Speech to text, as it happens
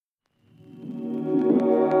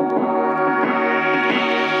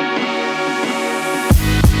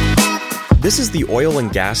This is the Oil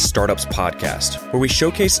and Gas Startups Podcast, where we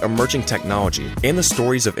showcase emerging technology and the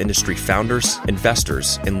stories of industry founders,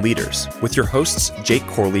 investors, and leaders with your hosts, Jake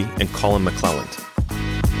Corley and Colin McClelland.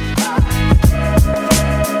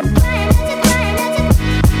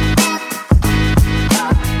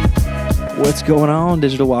 What's going on,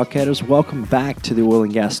 Digital Wildcatters? Welcome back to the Oil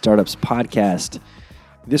and Gas Startups Podcast.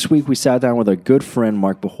 This week, we sat down with our good friend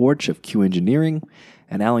Mark Bohorch of Q Engineering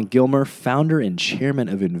and Alan Gilmer, founder and chairman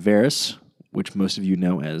of Enverus, which most of you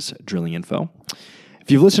know as Drilling Info.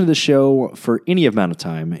 If you've listened to the show for any amount of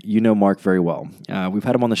time, you know Mark very well. We've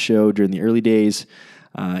had him on the show during the early days,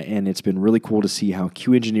 and it's been really cool to see how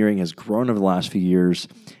Q Engineering has grown over the last few years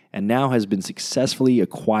and now has been successfully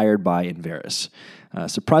acquired by Enverus.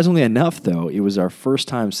 Surprisingly enough, though, it was our first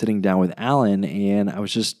time sitting down with Alan, and I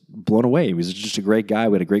was just blown away. He was just a great guy.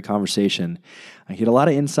 We had a great conversation. He had a lot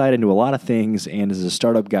of insight into a lot of things and is a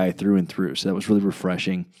startup guy through and through, so that was really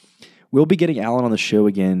refreshing. We'll be getting Alan on the show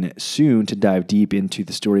again soon to dive deep into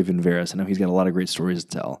the story of Enverus. I know he's got a lot of great stories to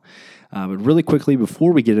tell. But really quickly,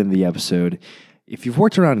 before we get into the episode, if you've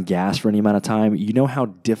worked around gas for any amount of time, you know how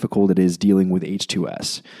difficult it is dealing with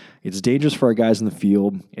H2S. It's dangerous for our guys in the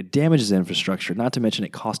field. It damages infrastructure, not to mention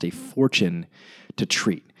it costs a fortune to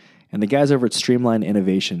treat. And the guys over at Streamline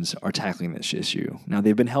Innovations are tackling this issue. Now,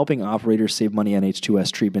 they've been helping operators save money on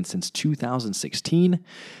H2S treatment since 2016.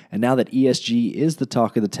 And now that ESG is the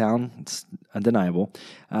talk of the town, it's undeniable,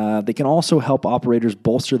 they can also help operators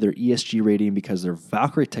bolster their ESG rating because their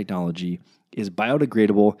Valkyrie technology is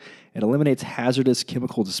biodegradable, it eliminates hazardous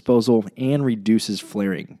chemical disposal, and reduces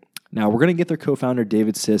flaring. Now, we're going to get their co-founder,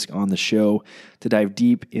 David Sisk, on the show to dive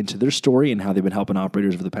deep into their story and how they've been helping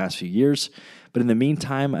operators over the past few years. But in the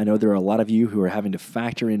meantime, I know there are a lot of you who are having to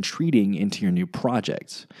factor in treating into your new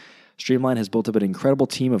projects. Streamline has built up an incredible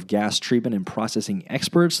team of gas treatment and processing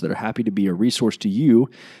experts that are happy to be a resource to you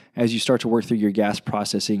as you start to work through your gas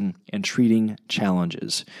processing and treating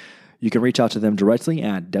challenges. You can reach out to them directly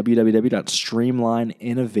at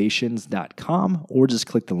www.streamlineinnovations.com or just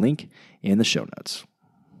click the link in the show notes.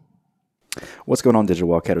 What's going on, Digital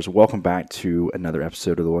Wildcatters? Welcome back to another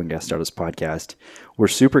episode of the Oil and Gas Startups Podcast. We're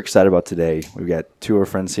super excited about today. We've got two of our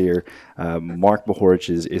friends here. Mark Bohorch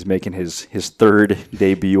is making his third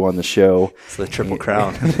debut on the show. It's the Triple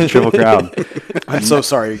Crown. Triple Crown. I'm so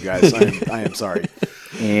sorry, you guys. I am sorry.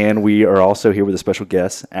 And we are also here with a special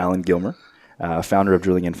guest, Alan Gilmer, founder of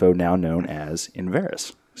Drilling Info, now known as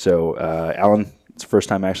Enverus. So, Alan, it's the first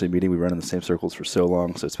time actually meeting. We run in the same circles for so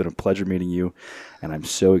long, so it's been a pleasure meeting you, and I'm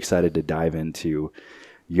so excited to dive into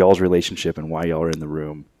y'all's relationship and why y'all are in the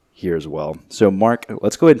room here as well. So, Mark,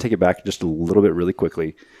 let's go ahead and take it back just a little bit really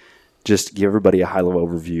quickly. Just give everybody a high-level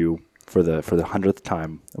overview for the 100th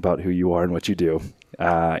time about who you are and what you do,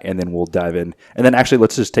 and then we'll dive in. And then actually,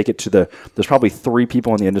 let's just take it to there's probably 3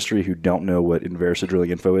 people in the industry who don't know what Enverus or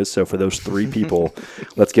Drilling Info is. So for those 3 people,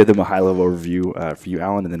 let's give them a high-level overview for you,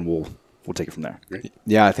 Alan, and then we'll take it from there. Great.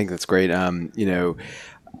 Yeah, I think that's great.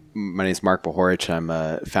 My name is Mark Bohorch. I'm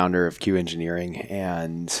a founder of Q Engineering,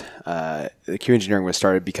 and Q Engineering was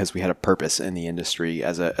started because we had a purpose in the industry.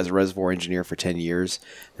 As a reservoir engineer for 10 years,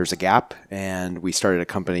 there's a gap, and we started a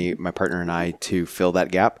company, my partner and I, to fill that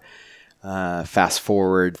gap. Fast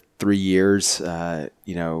forward 3 years, a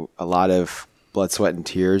lot of blood, sweat, and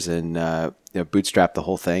tears, and bootstrap the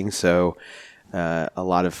whole thing. So a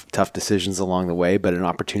lot of tough decisions along the way, but an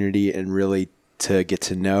opportunity and really to get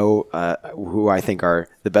to know who I think are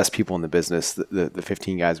the best people in the business, the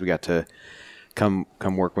 15 guys we got to come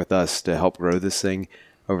work with us to help grow this thing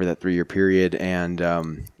over that 3-year period, and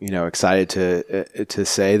excited to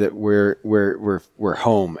say that we're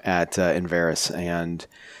home at Enverus, and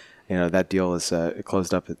that deal is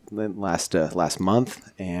closed up last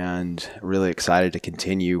month, and really excited to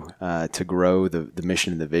continue to grow the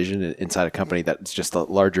mission and the vision inside a company that's just a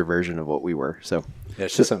larger version of what we were. So yeah,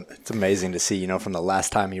 it's amazing to see, from the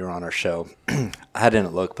last time you were on our show. I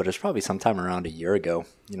didn't look, but it's probably sometime around a year ago.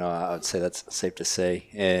 I would say that's safe to say.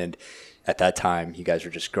 And at that time, you guys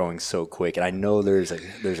were just growing so quick. And I know there's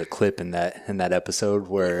a clip in that episode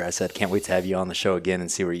where I said, can't wait to have you on the show again and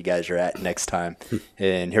see where you guys are at next time.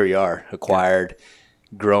 And here you are, acquired,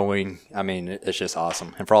 growing. I mean, it's just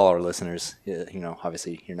awesome. And for all our listeners,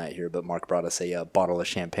 obviously you're not here, but Mark brought us a bottle of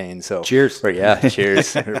champagne. So cheers.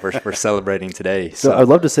 Cheers. we're celebrating today. So I'd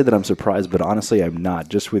love to say that I'm surprised, but honestly, I'm not.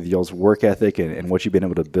 Just with y'all's work ethic and what you've been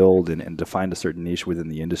able to build and define a certain niche within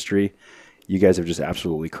the industry, you guys have just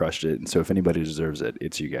absolutely crushed it. And so if anybody deserves it,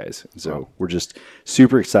 it's you guys. So we're just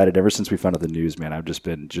super excited. Ever since we found out the news, man, I've just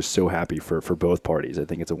been so happy for both parties. I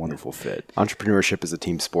think it's a wonderful fit. Entrepreneurship is a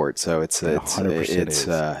team sport. So it's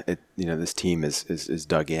 100% this team is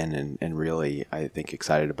dug in and really, I think,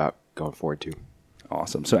 excited about going forward too.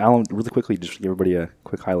 Awesome. So, Alan, really quickly, just give everybody a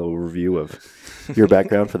quick high-level review of your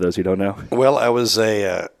background for those who don't know. Well, I was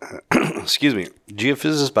a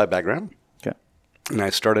geophysicist by background. Okay. And I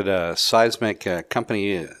started a seismic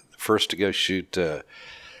company, first to go shoot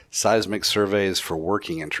seismic surveys for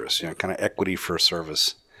working interests, kind of equity for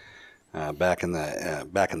service, back in the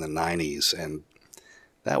 90s, and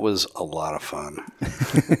that was a lot of fun.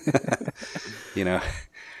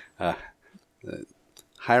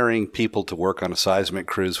 Hiring people to work on a seismic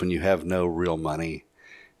cruise when you have no real money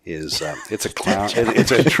is it's a clown.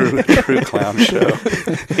 It's a true clown show.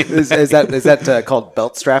 Is that called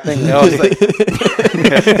belt strapping? No, it's like,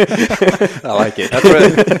 I like it. that's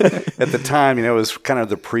right. At the time, it was kind of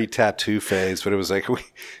the pre-tattoo phase, but it was like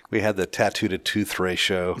we had the tattoo to tooth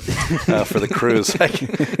ratio for the cruise. Like,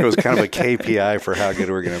 it was kind of a KPI for how good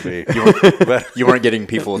we're going to be. But You weren't getting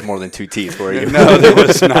people with more than 2 teeth, were you? no, there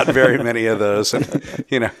was not very many of those.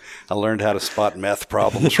 And, I learned how to spot meth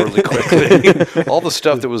problems really quickly. All the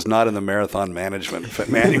stuff that was not in the marathon management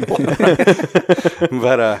manual.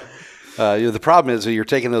 But the problem is that you're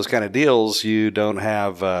taking those kind of deals, you don't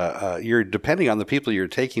have, you're depending on the people you're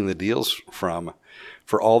taking the deals from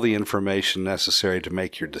for all the information necessary to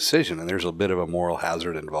make your decision. And there's a bit of a moral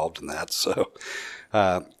hazard involved in that. So,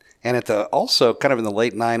 and also kind of in the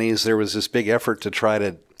late 90s, there was this big effort to try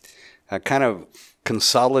to kind of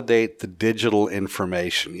consolidate the digital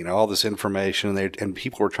information, all this information, and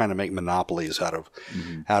people were trying to make monopolies out of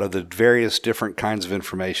the various different kinds of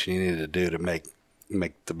information you needed to do to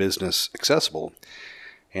make the business accessible.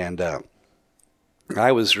 And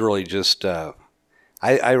I was really just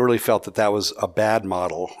I really felt that was a bad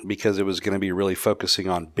model, because it was going to be really focusing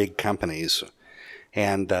on big companies,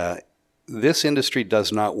 and this industry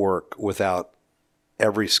does not work without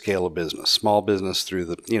every scale of business, small business through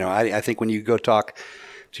the, I think when you go talk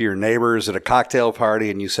to your neighbors at a cocktail party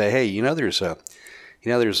and you say, hey,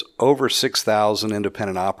 there's over 6,000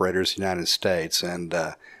 independent operators in the United States, and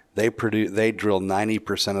they drill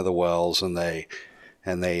 90% of the wells, and they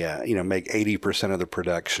make 80% of the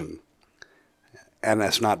production, and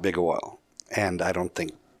that's not big oil. And I don't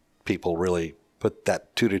think people really put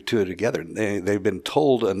that two together. They've been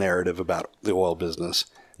told a narrative about the oil business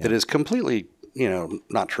that is completely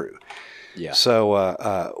not true. Yeah. So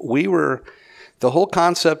the whole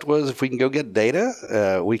concept was, if we can go get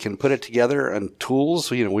data, we can put it together and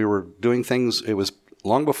tools. We were doing things. It was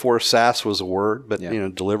long before SaaS was a word, but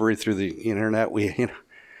delivery through the internet.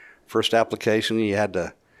 First application, you had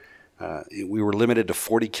to. We were limited to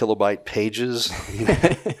 40 kilobyte pages.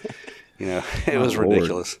 It was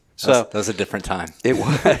ridiculous. So that was a different time. It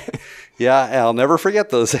was. Yeah, I'll never forget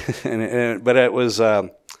those. But it was.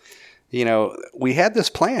 We had this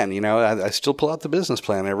plan, I still pull out the business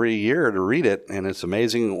plan every year to read it, and it's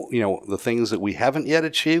amazing, the things that we haven't yet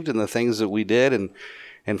achieved and the things that we did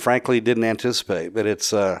and frankly didn't anticipate. But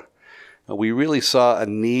it's, we really saw a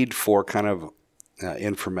need for kind of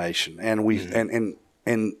information, and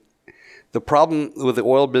and the problem with the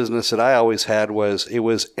oil business that I always had was it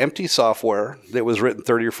was empty software that was written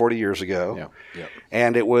 30 or 40 years ago,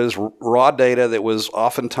 and it was raw data that was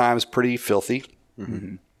oftentimes pretty filthy.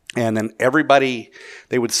 Mm-hmm. And then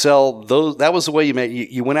they would sell those. That was the way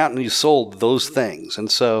you went out and you sold those things.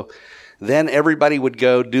 And so then everybody would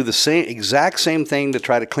go do the exact same thing to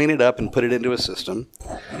try to clean it up and put it into a system.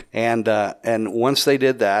 And once they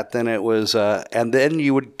did that, then it was, and then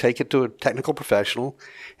you would take it to a technical professional,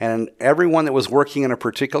 and everyone that was working in a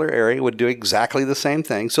particular area would do exactly the same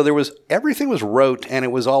thing. So everything was rote, and it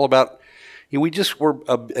was all about, we just were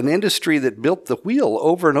an industry that built the wheel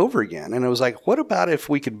over and over again. And it was like, what about if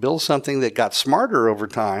we could build something that got smarter over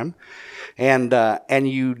time, and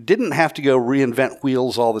you didn't have to go reinvent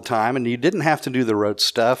wheels all the time, and you didn't have to do the rote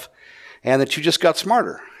stuff, and that you just got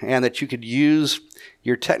smarter, and that you could use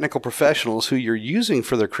your technical professionals who you're using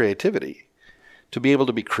for their creativity to be able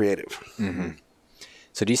to be creative. Mm-hmm.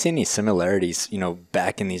 So do you see any similarities,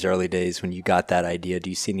 back in these early days when you got that idea, do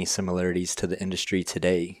you see any similarities to the industry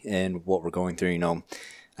today and what we're going through?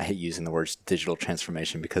 I hate using the words digital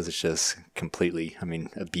transformation because it's just completely,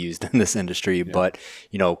 abused in this industry. Yeah. But,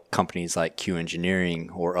 companies like Q Engineering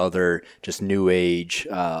or other just new age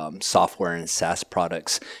software and SaaS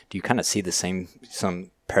products, do you kind of see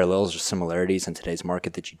some parallels or similarities in today's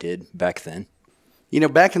market that you did back then?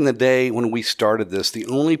 Back in the day when we started this, the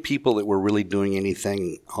only people that were really doing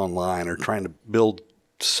anything online or trying to build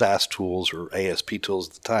SaaS tools or ASP tools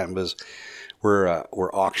at the time were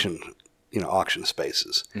auction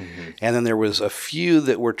spaces. Mm-hmm. And then there was a few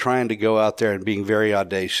that were trying to go out there and being very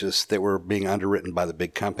audacious, that were being underwritten by the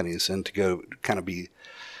big companies, and to go kind of be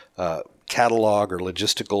catalog or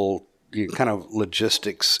logistical kind of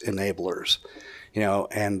logistics enablers,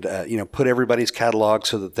 and put everybody's catalog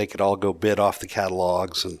so that they could all go bid off the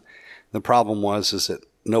catalogs. And the problem is that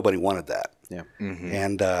nobody wanted that. Yeah. Mm-hmm.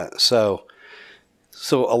 And so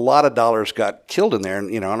a lot of dollars got killed in there. And,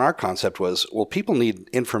 and our concept was, well, people need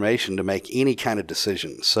information to make any kind of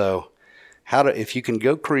decision. So if you can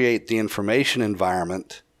go create the information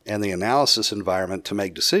environment and the analysis environment to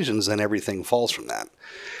make decisions, then everything falls from that.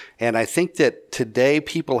 And I think that today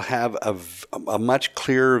people have a much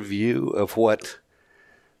clearer view of what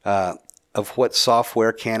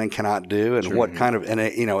software can and cannot do, and what kind of, and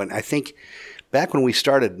I think back when we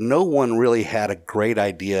started, no one really had a great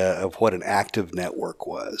idea of what an active network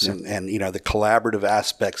was, and the collaborative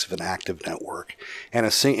aspects of an active network, and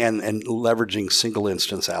and leveraging single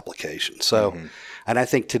instance applications. So, and I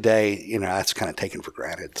think today, that's kind of taken for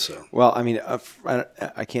granted. So, well, I mean,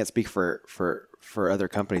 I can't speak for other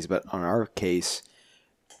companies, but on our case,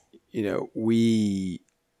 we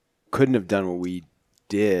couldn't have done what we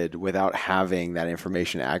did without having that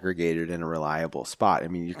information aggregated in a reliable spot. I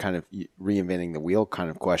mean, you're kind of reinventing the wheel kind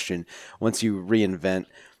of question. Once you reinvent,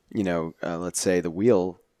 let's say the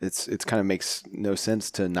wheel, it's kind of makes no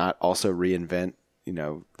sense to not also reinvent,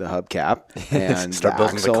 the hubcap and start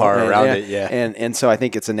building axle the car around it. Yeah. And so I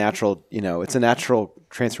think it's a natural,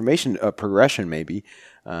 transformation, progression maybe.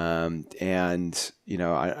 I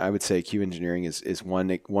would say Q Engineering is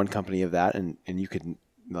one company of that, and you could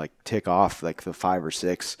like tick off like the 5 or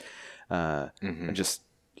 6 just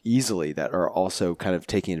easily that are also kind of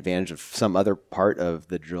taking advantage of some other part of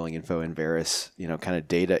the Drilling Info and Enverus, kind of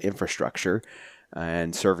data infrastructure,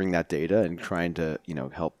 and serving that data and trying to,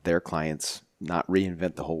 help their clients not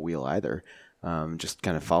reinvent the whole wheel either. Just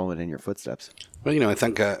kind of follow it in your footsteps. Well, I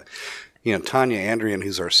think, Tanya Andrian,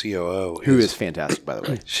 who's our COO, who is fantastic, by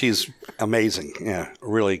the way. She's amazing. Yeah,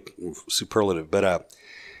 really superlative. But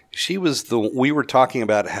she was we were talking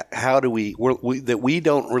about how do we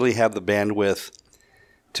don't really have the bandwidth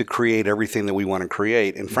to create everything that we want to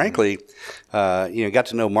create. And frankly, got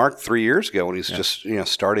to know Mark 3 years ago when he's just,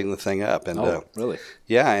 starting the thing up. And, really?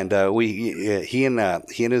 Yeah. And he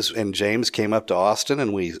and James came up to Austin,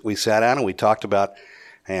 and we sat down and we talked about,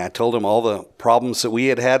 and I told him all the problems that we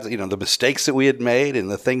had, the mistakes that we had made and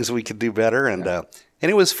the things that we could do better. And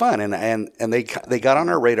it was fun. And they got on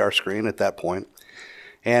our radar screen at that point.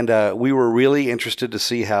 And we were really interested to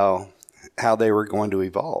see how they were going to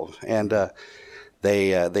evolve. And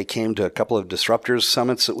they came to a couple of Disruptors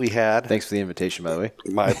summits that we had. Thanks for the invitation, by the way.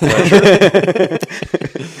 My pleasure.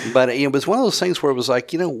 But it was one of those things where it was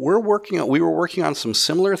like, we were working on some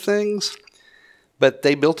similar things, but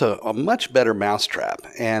they built a much better mousetrap.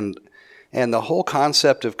 And the whole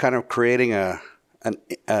concept of kind of creating an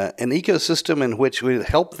ecosystem in which we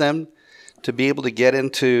help them to be able to get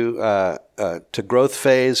into to growth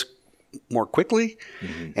phase more quickly,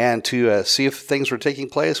 and to see if things were taking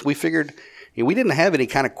place. We figured we didn't have any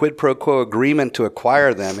kind of quid pro quo agreement to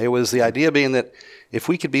acquire them. It was the idea being that if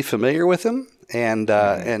we could be familiar with them and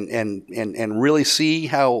really see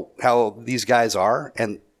how these guys are,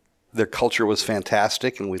 and their culture was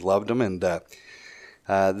fantastic and we loved them, and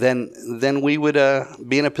then we would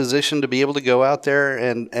be in a position to be able to go out there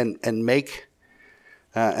and make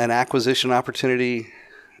an acquisition opportunity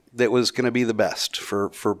that was going to be the best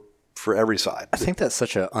for every side. I think that's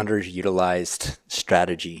such an underutilized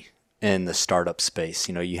strategy in the startup space.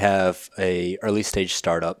 You have a early stage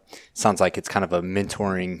startup. Sounds like it's kind of a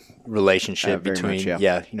mentoring relationship between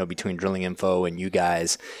between Drilling Info and you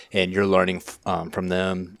guys, and you're learning from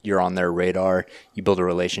them. You're on their radar. You build a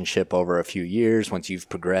relationship over a few years. Once you've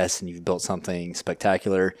progressed and you've built something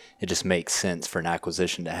spectacular, it just makes sense for an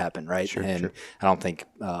acquisition to happen, right? Sure. I don't think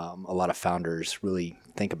a lot of founders really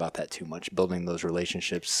think about that too much, building those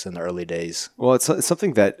relationships in the early days. Well, it's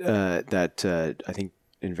something that I think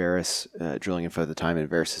Enverus, Drilling Info at the time,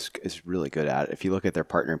 Enverus is really good at. If you look at their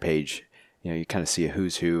partner page, you kind of see a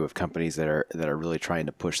who's who of companies that are really trying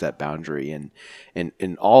to push that boundary and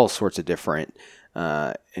in all sorts of different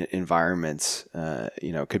environments.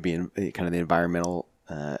 It could be in kind of the environmental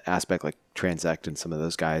aspect, like Transect and some of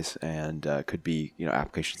those guys, and could be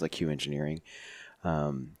applications like Q Engineering.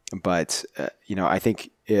 But I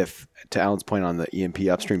think if, to Alan's point on the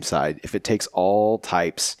E&P upstream side, if it takes all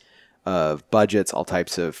types of budgets, all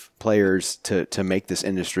types of players to make this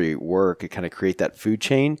industry work and kind of create that food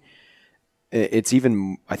chain, it's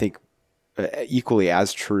even, I think, equally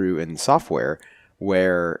as true in software,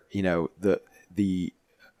 where the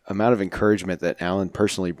amount of encouragement that Alan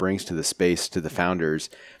personally brings to the space, to the founders,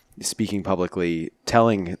 speaking publicly,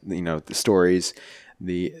 telling the stories,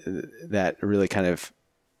 that really kind of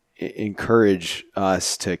encourage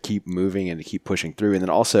us to keep moving and to keep pushing through, and then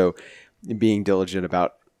also being diligent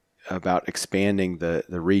about expanding the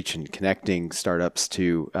reach and connecting startups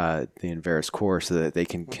to the Enverus core so that they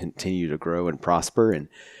can continue to grow and prosper. And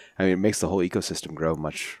I mean, it makes the whole ecosystem grow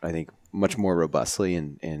much more robustly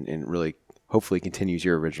and really hopefully continues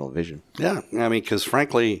your original vision. Yeah. I mean, because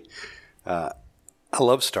frankly, I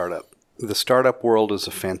love startup. The startup world is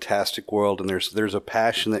a fantastic world, and there's a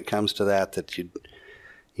passion that comes to that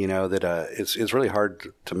it's really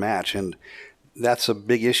hard to match. And that's a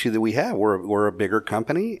big issue that we have. We're a bigger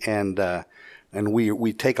company, and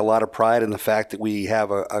we take a lot of pride in the fact that we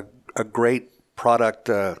have a great product,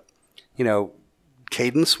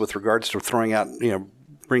 cadence with regards to throwing out,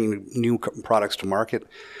 bringing new products to market.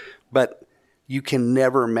 But you can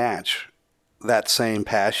never match that same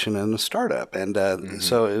passion in a startup, and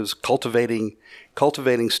so it was cultivating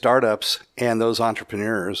startups and those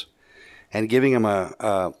entrepreneurs, and giving them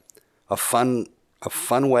a fun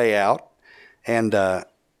way out. And a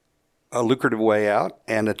lucrative way out,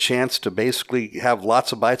 and a chance to basically have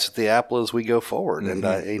lots of bites at the apple as we go forward. And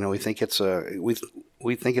we think it's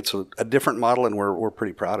a different model, and we're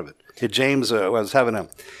pretty proud of it. James, I was having a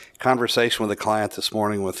conversation with a client this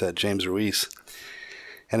morning with James Ruiz,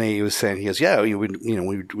 and he was saying, he goes, "Yeah, we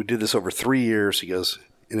did this over 3 years." He goes,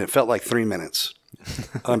 and it felt like 3 minutes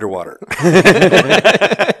underwater.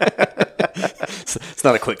 It's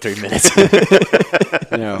not a quick 3 minutes.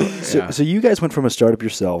 So you guys went from a startup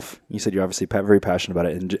yourself. You said you're obviously very passionate about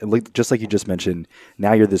it. And just like you just mentioned,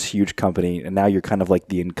 now you're this huge company, and now you're kind of like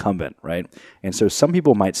the incumbent, right? And so some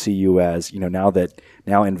people might see you as, now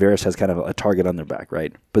Enverus has kind of a target on their back,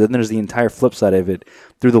 right? But then there's the entire flip side of it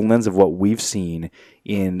through the lens of what we've seen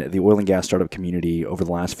in the oil and gas startup community over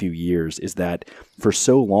the last few years is that for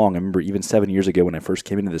so long, I remember even 7 years ago when I first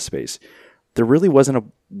came into this space, there really wasn't a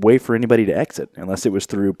way for anybody to exit unless it was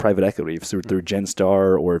through private equity, if it was through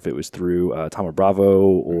Genstar, or if it was through Thoma Bravo,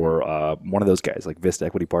 or one of those guys like Vista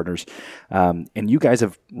Equity Partners. And you guys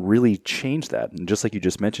have really changed that. And just like you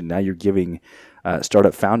just mentioned, now you're giving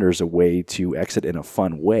startup founders a way to exit in a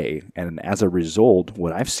fun way. And as a result,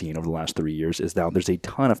 what I've seen over the last 3 years is now there's a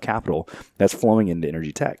ton of capital that's flowing into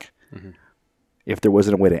energy tech. Mm-hmm. If there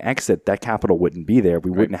wasn't a way to exit, that capital wouldn't be there. We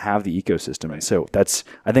wouldn't have the ecosystem. And so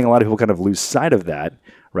I think a lot of people kind of lose sight of that,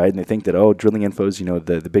 right? And they think that, Drilling Info is,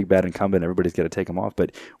 the big bad incumbent, everybody's got to take them off.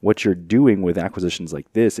 But what you're doing with acquisitions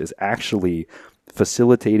like this is actually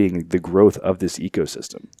facilitating the growth of this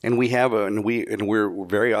ecosystem. And we're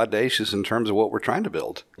very audacious in terms of what we're trying to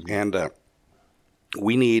build. And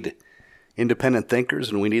we need independent thinkers,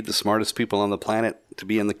 and we need the smartest people on the planet to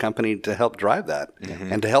be in the company to help drive that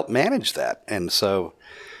and to help manage that. And so,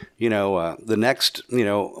 the next,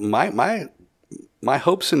 my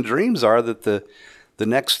hopes and dreams are that the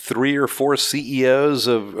next 3 or 4 CEOs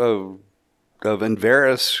of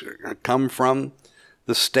Enverus come from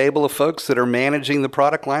the stable of folks that are managing the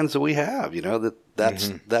product lines that we have.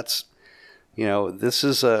 This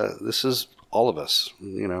is all of us,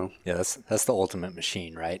 Yeah, that's the ultimate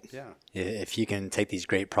machine, right? Yeah. If you can take these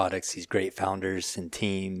great products, these great founders and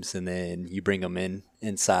teams, and then you bring them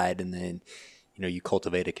inside, and then, you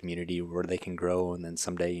cultivate a community where they can grow, and then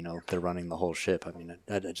someday, they're running the whole ship. I mean,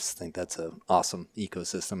 I just think that's an awesome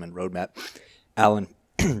ecosystem and roadmap. Alan,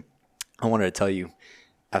 I wanted to tell you,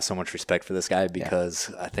 I have so much respect for this guy because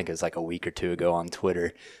I think it was like a week or two ago on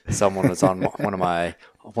Twitter, someone was on one of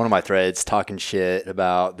my threads talking shit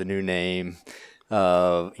about the new name,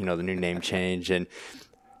 the new name change, and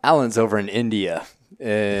Alan's over in India,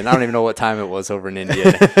 and I don't even know what time it was over in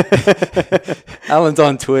India. Alan's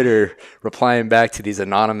on Twitter replying back to these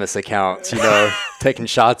anonymous accounts, taking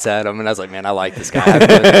shots at him, and I was like, man, I like this guy. I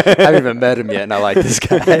haven't even met him yet, and I like this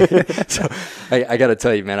guy. So I got to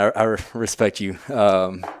tell you, man, I respect you,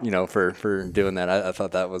 for doing that. I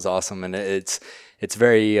thought that was awesome, and it's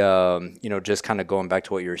very, just kind of going back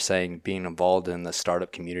to what you were saying, being involved in the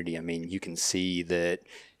startup community. I mean, you can see that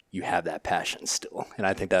you have that passion still. And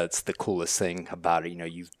I think that's the coolest thing about it.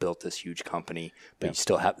 You've built this huge company, but you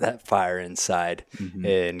still have that fire inside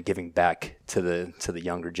and giving back to the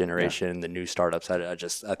younger generation, the new startups. I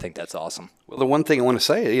think that's awesome. Well, the one thing I want to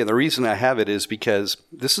say, the reason I have it is because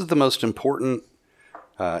this is the most important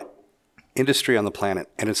industry on the planet,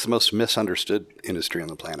 and it's the most misunderstood industry on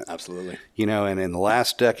the planet. Absolutely. And in the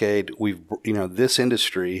last decade, this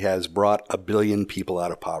industry has brought 1 billion people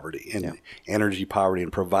out of poverty and energy poverty,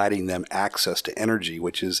 and providing them access to energy,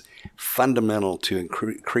 which is fundamental to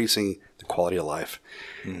increasing the quality of life.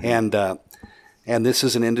 Mm-hmm. And this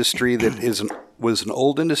is an industry that was an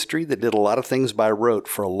old industry that did a lot of things by rote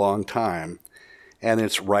for a long time, and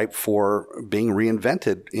it's ripe for being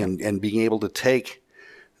reinvented and being able to take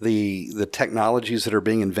the technologies that are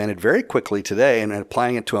being invented very quickly today and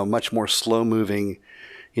applying it to a much more slow-moving,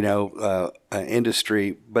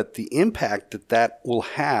 industry. But the impact that will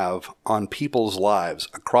have on people's lives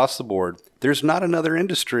across the board, there's not another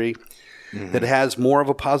industry that has more of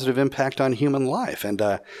a positive impact on human life. And,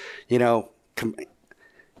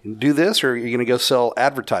 do this, or you're going to go sell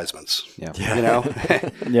advertisements. Yeah.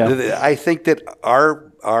 Yeah. I think that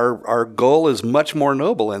our goal is much more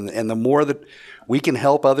noble, and the more that we can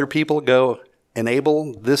help other people go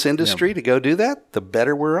enable this industry to go do that, the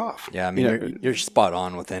better we're off. Yeah, I mean, you're spot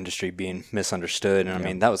on with the industry being misunderstood. And I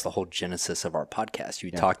mean, that was the whole genesis of our podcast.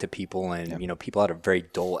 You talk to people and, people had a very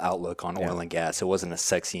dull outlook on oil and gas. It wasn't a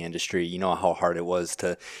sexy industry. You know how hard it was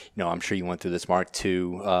to, I'm sure you went through this, Mark,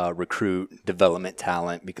 to recruit development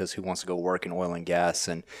talent, because who wants to go work in oil and gas?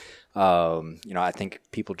 And, I think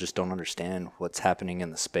people just don't understand what's happening in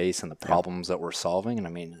the space and the problems that we're solving. And I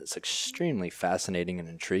mean, it's extremely fascinating and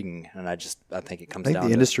intriguing. And I think it comes down to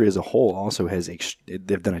the industry as a whole also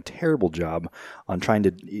they've done a terrible job on trying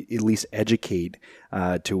to at least educate,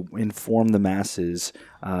 to inform the masses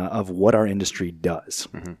of what our industry does.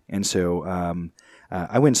 And so,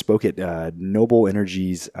 I went and spoke at Noble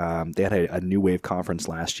Energy's. They had a New Wave conference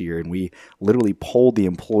last year, and we literally polled the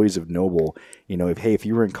employees of Noble. If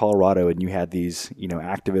you were in Colorado and you had these,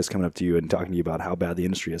 activists coming up to you and talking to you about how bad the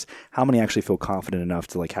industry is, how many actually feel confident enough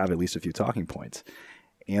to have at least a few talking points?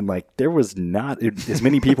 And there was not as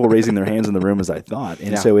many people raising their hands in the room as I thought.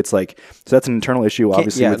 And so it's so that's an internal issue,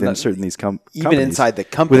 obviously, within certain these companies. Even inside the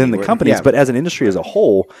company. Within the companies. But as an industry as a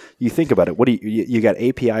whole, you think about it. What do you got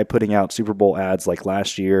API putting out Super Bowl ads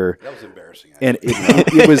last year. That was embarrassing. And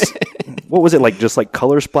it was, what was it just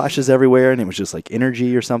color splashes everywhere, and it was just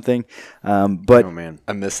energy or something. But oh, man.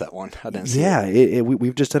 I missed that one. I didn't see it.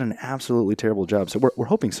 We've just done an absolutely terrible job. So we're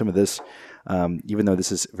hoping some of this, even though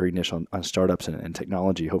this is very niche on startups and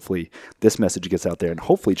technology, hopefully this message gets out there and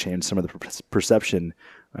hopefully change some of the perception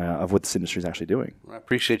of what this industry is actually doing. I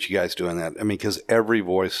appreciate you guys doing that. I mean, because every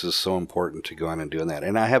voice is so important to go on and doing that.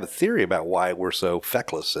 And I have a theory about why we're so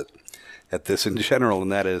feckless at this in general,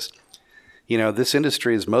 and that is, this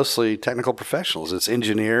industry is mostly technical professionals. It's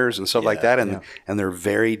engineers and stuff like that, and they're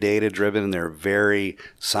very data-driven, and they're very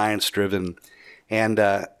science-driven.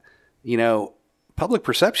 And, public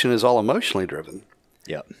perception is all emotionally driven.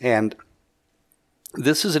 Yeah. And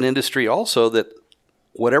this is an industry also that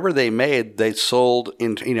whatever they made, they sold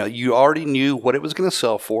into, you already knew what it was going to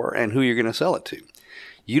sell for and who you're going to sell it to.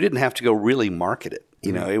 You didn't have to go really market it.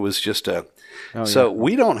 It was just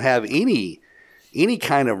we don't have any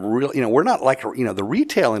kind of real, we're not the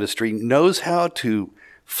retail industry knows how to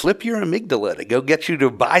flip your amygdala to go get you to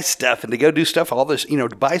buy stuff and to go do stuff, all this, to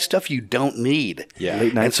buy stuff you don't need. Yeah.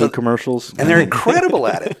 Late night food commercials. And they're incredible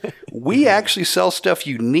at it. We actually sell stuff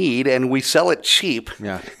you need, and we sell it cheap.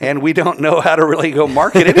 Yeah. And we don't know how to really go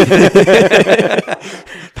market it.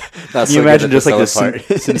 Can you imagine just this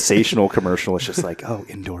sensational commercial? It's just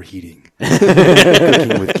indoor heating,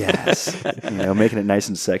 cooking with gas, making it nice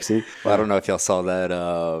and sexy. Well, I don't know if y'all saw that.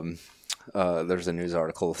 There's a news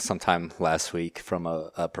article sometime last week from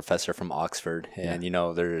a professor from Oxford, and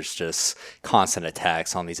there's just constant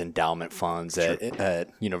attacks on these endowment funds at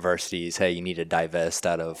universities. Hey, you need to divest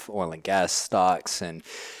out of oil and gas stocks, and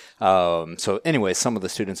so anyway, some of the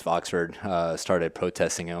students of Oxford started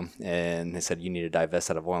protesting him, and they said, you need to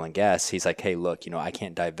divest out of oil and gas. He's like, hey, look, I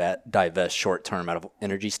can't divest short term out of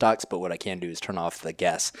energy stocks, but what I can do is turn off the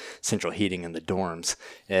gas central heating in the dorms.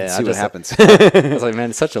 And see what happens. I was like,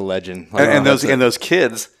 man, it's such a legend. And those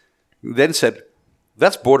kids then said,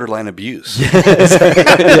 that's borderline abuse. You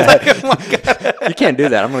can't do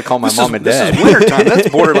that. I'm going to call my mom and dad. This is wintertime. That's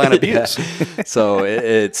borderline abuse. So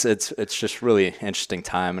it's just really interesting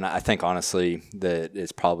time. And I think, honestly, that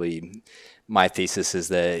it's probably my thesis is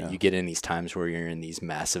that you get in these times where you're in these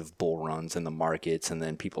massive bull runs in the markets, and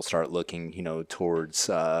then people start looking, towards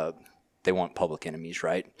they want public enemies,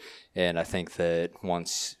 right? And I think that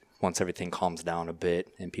once everything calms down a bit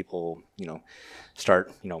and people,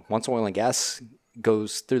 start, once oil and gas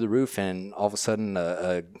goes through the roof and all of a sudden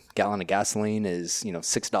a gallon of gasoline is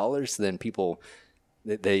 $6, then people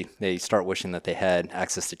they start wishing that they had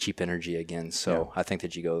access to cheap energy again. So I think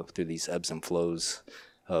that you go through these ebbs and flows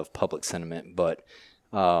of public sentiment, but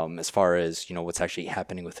as far as what's actually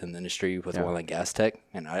happening within the industry with oil and gas tech,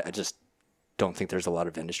 and I just don't think there's a lot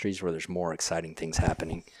of industries where there's more exciting things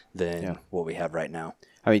happening than what we have right now.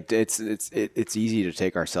 I mean, it's easy to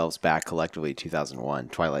take ourselves back collectively to 2001,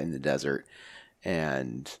 Twilight in the Desert,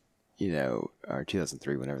 and or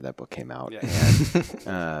 2003, whenever that book came out.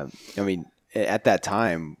 And I mean, at that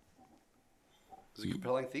time, It's a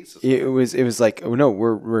compelling thesis. It was like, oh no,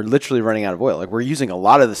 we're literally running out of oil. Like we're using a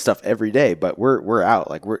lot of this stuff every day, but we're out.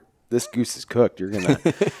 Like this goose is cooked. You're gonna,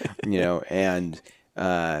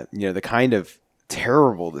 the kind of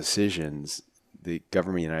terrible decisions the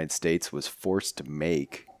government of the United States was forced to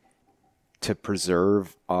make to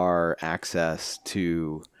preserve our access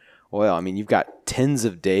to oil. I mean, you've got tens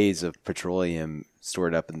of days of petroleum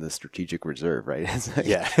stored up in the strategic reserve, right? It's like,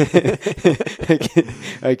 Yeah.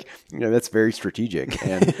 That's very strategic,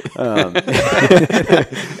 and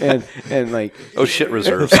and like, Oh shit,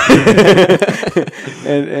 reserves.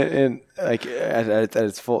 and like at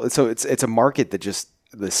its full. So it's a market that just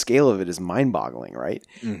the scale of it is mind-boggling, right?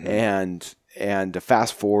 Mm-hmm. And to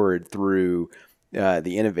fast forward through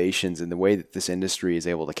the innovations and the way that this industry is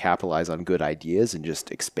able to capitalize on good ideas and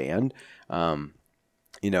just expand.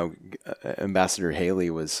 Ambassador Haley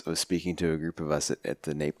was speaking to a group of us at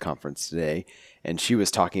the NAPE conference today, and she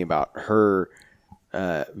was talking about her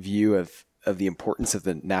view of the importance of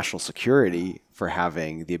the national security for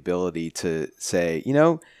having the ability to say,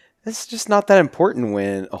 it's just not that important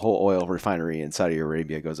when a whole oil refinery in Saudi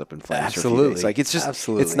Arabia goes up in flames. Absolutely. It's like it's just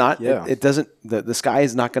Absolutely. it's not. Yeah. It doesn't. The sky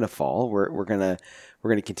is not going to fall. We're gonna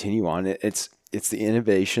continue on. It's the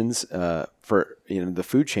innovations for the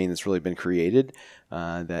food chain that's really been created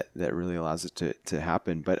that really allows it to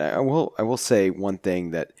happen. But I will say one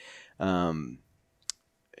thing that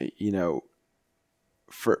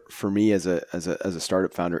for me as a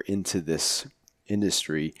startup founder into this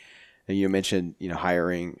industry. You mentioned,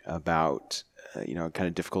 hiring about, kind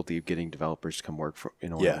of difficulty of getting developers to come work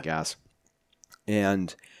in oil and gas.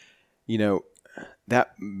 And,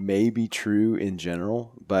 that may be true in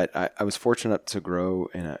general, but I was fortunate to grow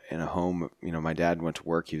in a home. My dad went to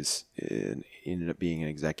work. He ended up being an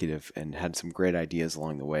executive and had some great ideas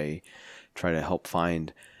along the way, try to help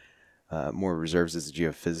find more reserves as a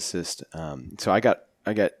geophysicist. So I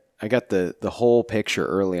got the whole picture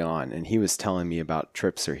early on, and he was telling me about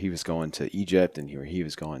trips, or he was going to Egypt, and he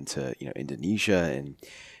was going to Indonesia, and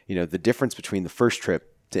the difference between the first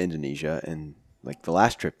trip to Indonesia and like the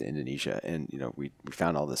last trip to Indonesia, and we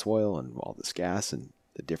found all this oil and all this gas, and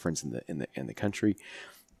the difference in the country,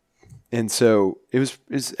 and so it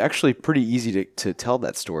was actually pretty easy to tell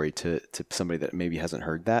that story to somebody that maybe hasn't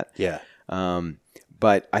heard that. Yeah.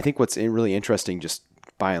 But I think what's really interesting, just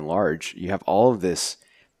by and large, you have all of this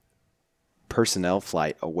personnel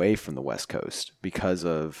flight away from the West Coast because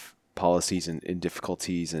of policies and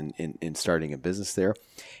difficulties in starting a business there.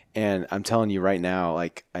 And I'm telling you right now,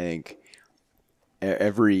 like, I think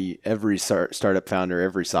every startup founder,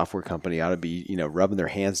 every software company ought to be, rubbing their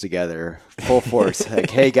hands together full force. Like,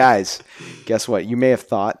 hey guys, guess what? You may have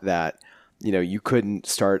thought that, you couldn't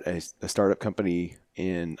start a startup company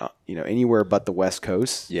in, anywhere but the West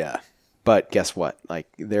Coast. Yeah. But guess what? Like,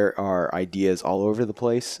 there are ideas all over the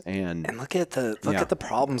place, and look at the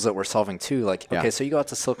problems that we're solving too. Like, okay, so you go out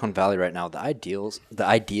to Silicon Valley right now. The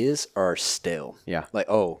ideas are stale. Yeah. Like,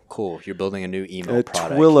 oh, cool, you're building a new email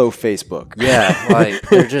product. Twillo Facebook. Yeah, like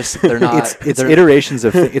they're not. It's iterations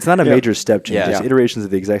of. It's not a major step change. Yeah. It's iterations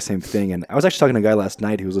of the exact same thing. And I was actually talking to a guy last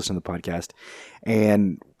night who was listening to the podcast,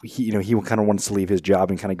 and he kind of wants to leave his job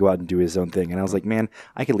and kind of go out and do his own thing. And I was like, man,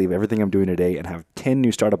 I could leave everything I'm doing today and have 10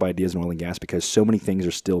 new startup ideas in oil and gas because so many things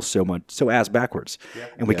are still so ass backwards. Yeah.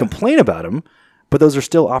 And we complain about them, but those are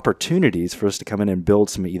still opportunities for us to come in and build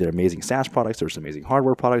some either amazing SaaS products or some amazing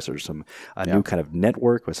hardware products or some new kind of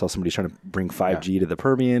network. I saw somebody trying to bring 5G to the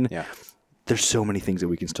Permian. Yeah. There's so many things that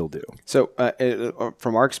we can still do. So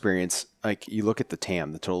from our experience, like, you look at the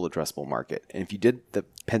TAM, the total addressable market, and if you did the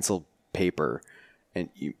pencil paper, and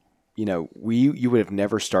you would have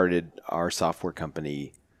never started our software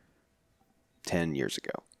company 10 years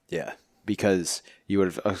ago. Yeah. Because you would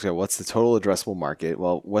have, okay, what's the total addressable market?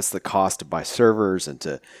 Well, what's the cost to buy servers and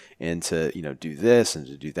to do this and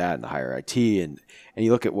to do that and to hire IT, and you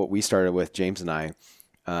look at what we started with, James and I,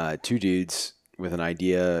 two dudes with an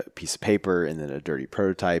idea, a piece of paper, and then a dirty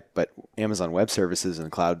prototype. But Amazon Web Services and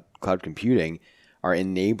cloud computing are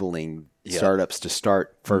enabling startups to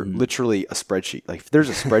start for literally a spreadsheet. Like, if there's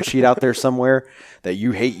a spreadsheet out there somewhere that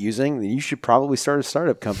you hate using, then you should probably start a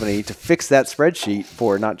startup company to fix that spreadsheet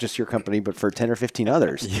for not just your company, but for 10 or 15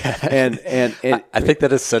 others. Yeah. And I think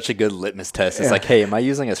that is such a good litmus test. It's like, hey, am I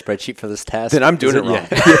using a spreadsheet for this task? Then I'm doing it wrong.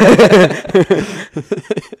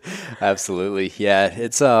 Yeah. Absolutely. Yeah.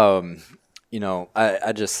 It's,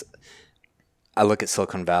 I look at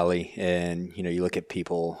Silicon Valley, and, you look at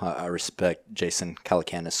people. I respect Jason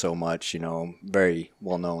Calacanis so much, very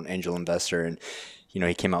well-known angel investor. And,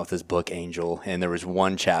 he came out with his book, Angel, and there was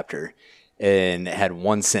one chapter, and it had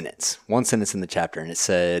one sentence in the chapter, and it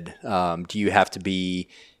said, do you have to be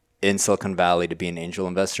in Silicon Valley to be an angel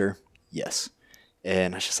investor? Yes.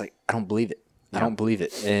 And I was just like, I don't believe it. I don't believe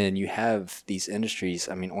it. And you have these industries.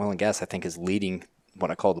 I mean, oil and gas, I think, is leading what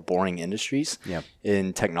I call the boring industries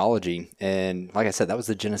in technology. And like I said, that was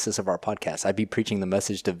the genesis of our podcast. I'd be preaching the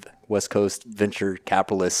message to West Coast venture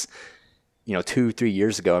capitalists, 2-3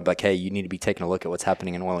 years ago. I'd be like, hey, you need to be taking a look at what's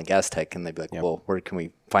happening in oil and gas tech. And they'd be like, well, where can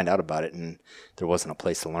we find out about it? And there wasn't a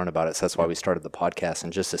place to learn about it. So that's why we started the podcast.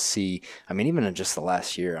 And just to see, I mean, even in just the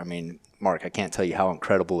last year, I mean, Mark, I can't tell you how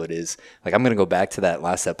incredible it is. Like, I'm going to go back to that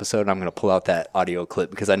last episode and I'm going to pull out that audio clip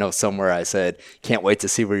because I know somewhere I said, can't wait to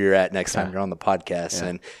see where you're at next time you're on the podcast.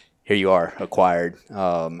 And here you are, acquired.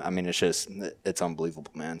 I mean, it's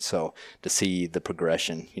unbelievable, man. So to see the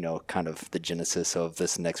progression, kind of the genesis of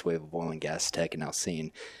this next wave of oil and gas tech, and now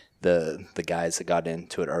seeing the guys that got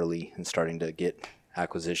into it early and starting to get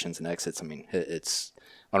acquisitions and exits, I mean, it's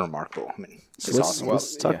unremarkable. I mean, it's awesome.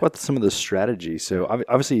 Let's talk about some of the strategy. So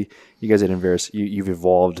obviously, you guys at Enverus, you've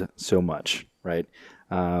evolved so much, right?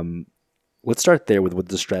 Let's start there with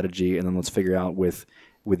the strategy, and then let's figure out with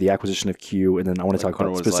the acquisition of Q, and then I want to talk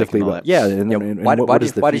about specifically about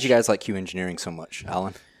why did you guys like Q Engineering so much,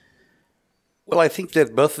 Alan? Well, I think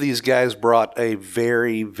that both of these guys brought a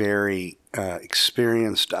very, very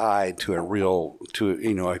experienced eye to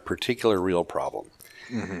a particular real problem.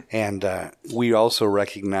 Mm-hmm. And we also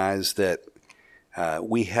recognized that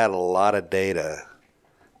we had a lot of data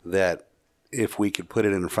that if we could put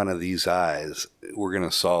it in front of these eyes, we're going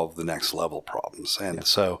to solve the next level problems. And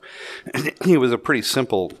so it was a pretty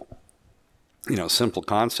simple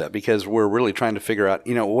concept, because we're really trying to figure out,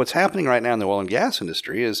 what's happening right now in the oil and gas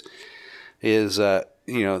industry is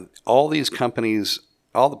all these companies,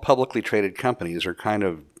 all the publicly traded companies are kind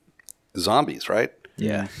of zombies, right?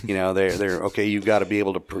 Yeah. They're okay. You've got to be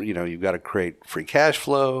able to, you've got to create free cash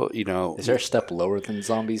flow. Is there a step lower than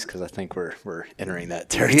zombies? Because I think we're entering that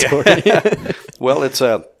territory. Yeah. Well, and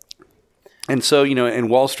so and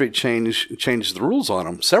Wall Street changed the rules on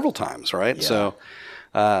them several times, right? Yeah. So,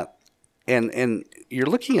 and you're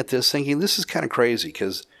looking at this thinking this is kind of crazy,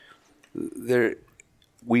 because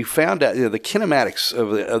we found out the kinematics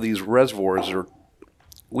of these reservoirs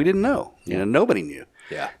we didn't know. Nobody knew.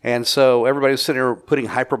 Yeah. And so everybody was sitting there putting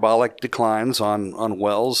hyperbolic declines on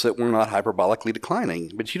wells that were not hyperbolically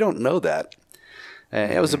declining. But you don't know that.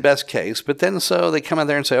 It was the best case. But then so they come out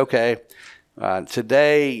there and say, okay,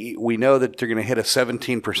 today we know that they're going to hit a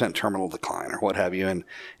 17% terminal decline or what have you, and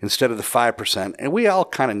instead of the 5%. And we all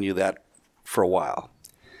kind of knew that for a while.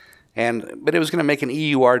 But it was going to make an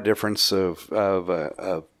EUR difference of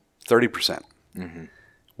 30%. Mm-hmm.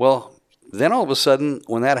 Well, then all of a sudden,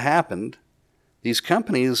 when that happened, these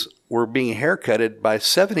companies were being haircutted by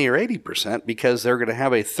 70 or 80% because they're going to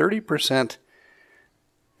have a 30%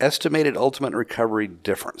 estimated ultimate recovery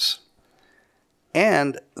difference.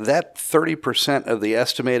 And that 30% of the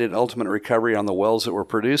estimated ultimate recovery on the wells that we're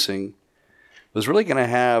producing was really going to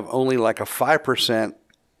have only like a 5%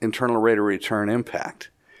 internal rate of return impact,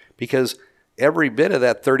 because every bit of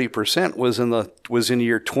that 30% was in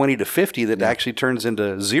year 20 to 50 that actually turns into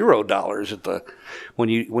 $0 when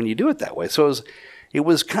you do it that way. So it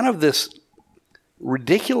was kind of this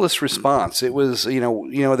ridiculous response. It was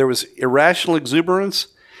there was irrational exuberance.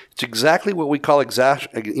 It's exactly what we call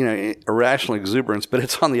irrational exuberance, but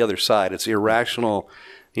it's on the other side. It's irrational,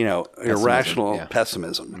 irrational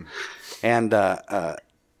pessimism, and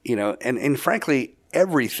and frankly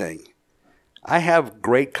everything. I have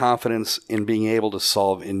great confidence in being able to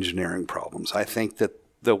solve engineering problems. I think that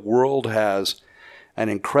the world has an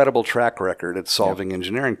incredible track record at solving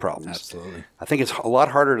engineering problems. Absolutely. I think it's a lot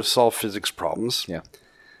harder to solve physics problems. Yeah.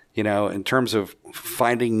 In terms of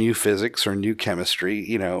finding new physics or new chemistry,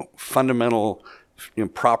 fundamental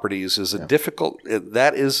properties is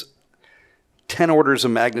that is 10 orders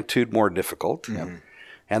of magnitude more difficult. Mm-hmm.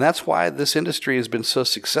 And that's why this industry has been so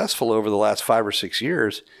successful over the last 5 or 6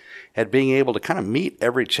 years at being able to kind of meet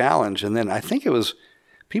every challenge. And then I think it was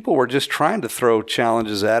people were just trying to throw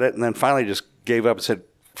challenges at it, and then finally just gave up and said,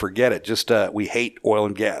 forget it. Just we hate oil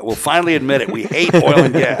and gas. We'll finally admit it. We hate oil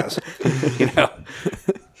and gas.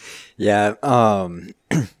 Yeah.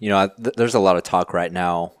 There's a lot of talk right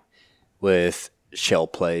now with shale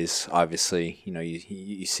plays. Obviously,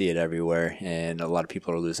 you see it everywhere, and a lot of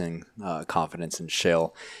people are losing confidence in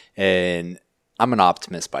shale. And I'm an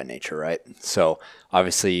optimist by nature, right? So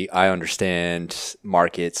obviously I understand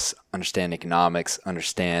markets, understand economics,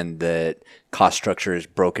 understand that cost structure is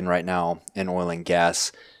broken right now in oil and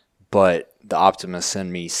gas, but the optimist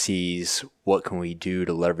in me sees what can we do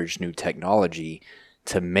to leverage new technology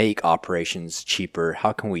to make operations cheaper.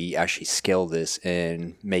 How can we actually scale this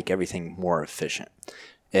and make everything more efficient?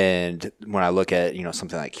 And when I look at,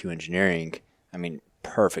 something like Q Engineering, I mean,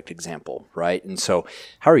 perfect example, right? And so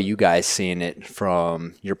how are you guys seeing it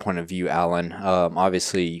from your point of view, Alan?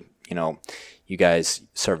 Obviously, you guys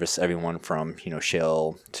service everyone from,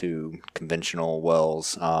 shale to conventional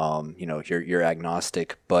wells. You're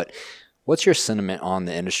agnostic, but what's your sentiment on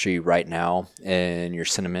the industry right now and your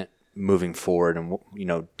sentiment moving forward? And,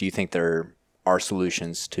 do you think there are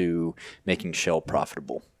solutions to making shale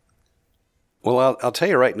profitable? Well, I'll tell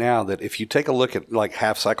you right now that if you take a look at like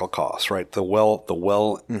half cycle costs, right, the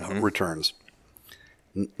well returns,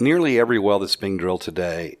 nearly every well that's being drilled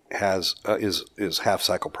today is half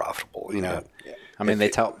cycle profitable. I mean, they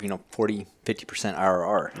tout 40, 50%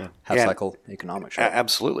 IRR, half cycle economics. Right?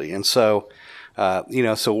 Absolutely, and so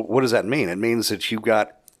so what does that mean? It means that you've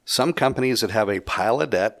got some companies that have a pile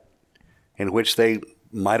of debt in which they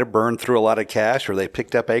might have burned through a lot of cash, or they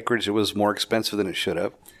picked up acreage that was more expensive than it should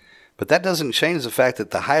have. But that doesn't change the fact that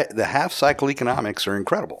the half cycle economics are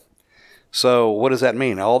incredible. So what does that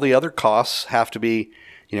mean? All the other costs have to be,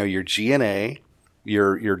 your G&A,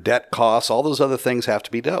 your debt costs, all those other things have to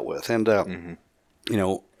be dealt with. And about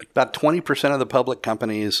 20% of the public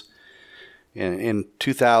companies in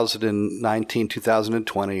 2019,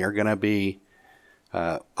 2020 are going to be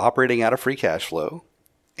operating out of free cash flow,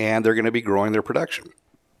 and they're going to be growing their production.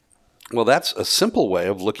 Well, that's a simple way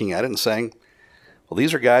of looking at it and saying, well,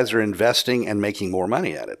 these are guys that are investing and making more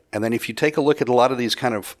money at it. And then if you take a look at a lot of these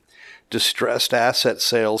kind of distressed asset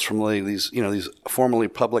sales from these formerly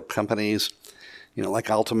public companies, like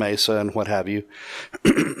Alta Mesa and what have you,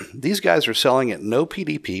 these guys are selling at no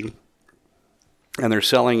PDP, and they're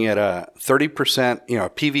selling at a 30%,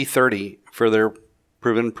 PV30 for their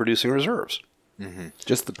proven producing reserves. Mm-hmm.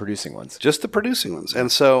 Just the producing ones. Just the producing ones. And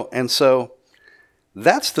so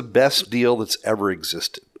that's the best deal that's ever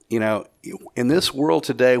existed. In this world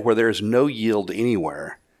today where there's no yield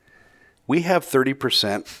anywhere, we have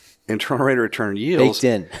 30% internal rate of return yields.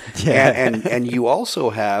 Baked in. and you also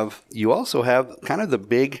have kind of the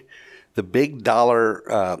big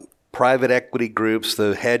dollar private equity groups,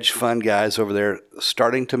 the hedge fund guys over there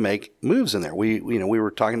starting to make moves in there. We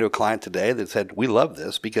were talking to a client today that said, we love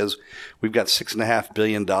this because we've got $6.5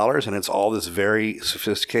 billion and it's all this very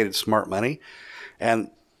sophisticated, smart money.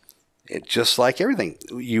 And it, just like everything,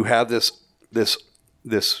 you have this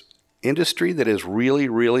industry that is really,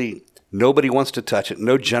 really, nobody wants to touch it.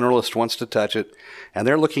 No generalist wants to touch it. And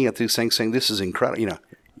they're looking at these things saying, this is incredible.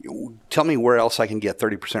 Tell me where else I can get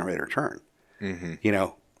 30% rate of return. Mm-hmm.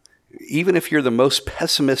 Even if you're the most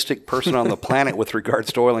pessimistic person on the planet with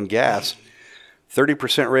regards to oil and gas,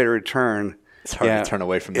 30% rate of return. It's hard to turn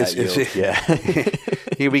away from that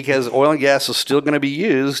yield. Because oil and gas is still going to be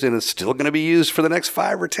used, and it's still going to be used for the next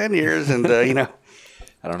 5 or 10 years. And, I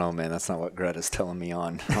don't know, man. That's not what Greta's telling me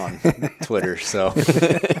on Twitter. So,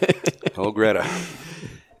 oh, Greta.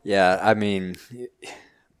 Yeah, I mean,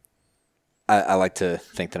 I like to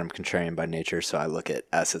think that I'm contrarian by nature, so I look at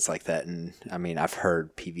assets like that, and I mean, I've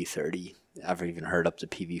heard PV30. I've even heard up to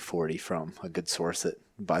PV40 from a good source that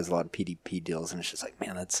buys a lot of PDP deals, and it's just like,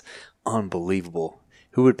 man, that's unbelievable.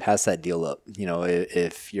 Who would pass that deal up?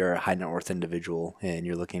 If you're a high net worth individual and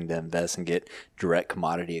you're looking to invest and get direct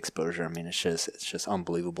commodity exposure, I mean, it's just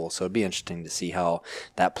unbelievable. So it'd be interesting to see how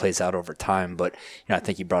that plays out over time. But I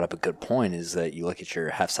think you brought up a good point, is that you look at your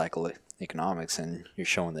half cycle economics and you're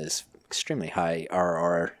showing this extremely high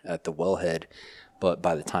RRR at the wellhead, but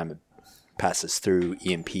by the time it passes through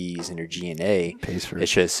E&Ps and your G&A,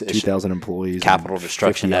 it's just 2,000 employees, capital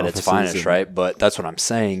destruction at its finest, right? But that's what I'm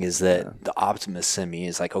saying, is that the optimist in me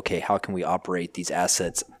is like, okay, how can we operate these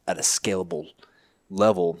assets at a scalable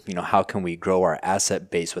level? How can we grow our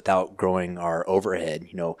asset base without growing our overhead?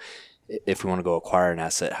 If we want to go acquire an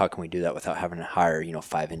asset, how can we do that without having to hire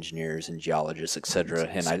 5 engineers and geologists, et cetera?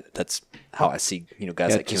 And that's how I see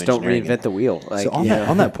guys like Q just don't Engineering. reinvent the wheel. So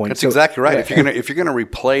on that point, that's exactly right. If you're gonna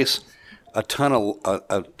replace a ton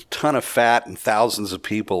of fat and thousands of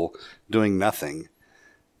people doing nothing,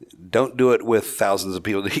 don't do it with thousands of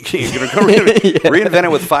people. You're going to go reinvent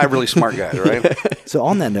it with 5 really smart guys, right? So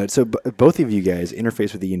on that note, both of you guys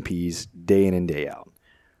interface with E&Ps day in and day out.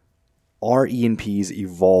 Are E&Ps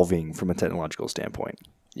evolving from a technological standpoint?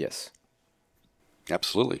 Yes.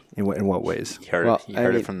 Absolutely. In what ways? You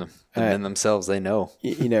heard it from the men themselves. They know.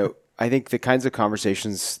 I think the kinds of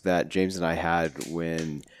conversations that James and I had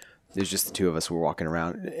when there's just the two of us who were walking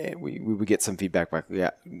around, we would get some feedback back.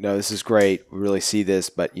 Yeah, no, this is great. We really see this,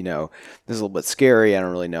 but this is a little bit scary. I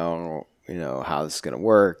don't really know, how this is going to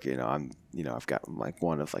work. I've got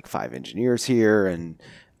one of 5 engineers here, and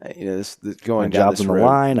this going my down job's this on road, the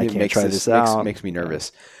line. I can't try this out. Makes me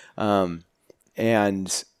nervous. And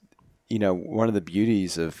one of the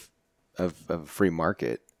beauties of a free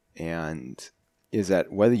market and is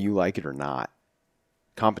that whether you like it or not,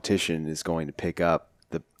 competition is going to pick up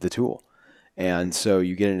the tool. And so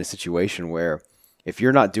you get in a situation where if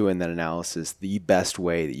you're not doing that analysis the best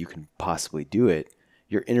way that you can possibly do it,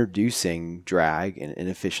 you're introducing drag and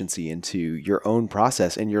inefficiency into your own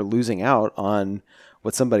process, and you're losing out on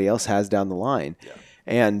what somebody else has down the line. Yeah.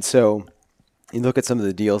 And so you look at some of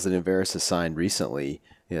the deals that Enverus has signed recently,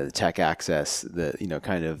 the tech access,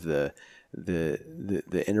 kind of the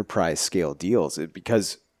enterprise scale deals,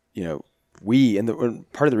 because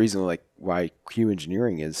part of the reason why Q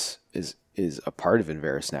Engineering is a part of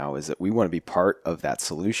Enverus now is that we want to be part of that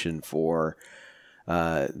solution for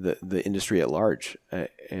the industry at large.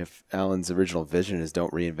 If Alan's original vision is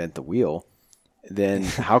don't reinvent the wheel, then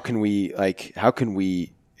how can we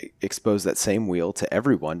expose that same wheel to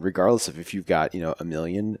everyone, regardless of if you've got $1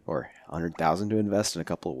 million or 100,000 to invest in a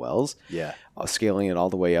couple of wells? Yeah, scaling it all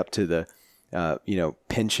the way up to the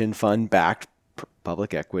pension fund backed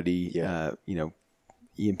public equity,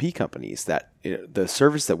 E&P companies. That the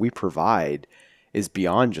service that we provide is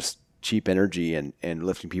beyond just cheap energy and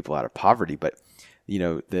lifting people out of poverty, but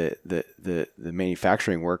the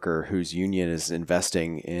manufacturing worker whose union is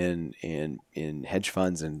investing in hedge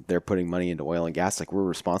funds and they're putting money into oil and gas, we're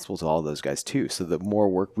responsible to all those guys too. So the more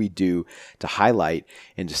work we do to highlight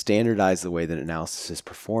and to standardize the way that analysis is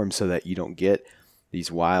performed so that you don't get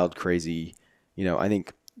these wild, crazy, I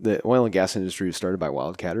think the oil and gas industry was started by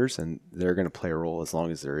wildcatters and they're going to play a role as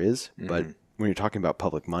long as there is. Mm-hmm. But when you're talking about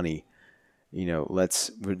public money,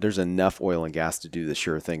 there's enough oil and gas to do the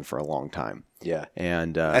sure thing for a long time. Yeah.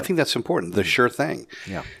 And I think that's important, the sure thing.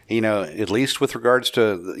 Yeah. At least with regards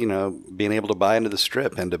to, being able to buy into the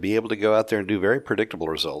strip and to be able to go out there and do very predictable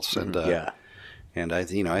results. And and I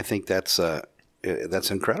think that's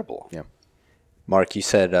incredible. Yeah. Mark, you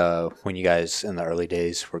said when you guys in the early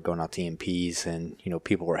days were going out to E&Ps and,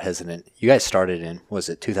 people were hesitant. You guys started in, was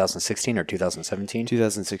it 2016 or 2017?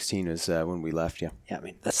 2016 is when we left, yeah. Yeah,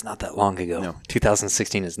 that's not that long ago. No.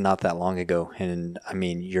 2016 is not that long ago. And,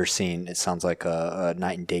 you're seeing, it sounds like a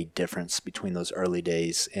night and day difference between those early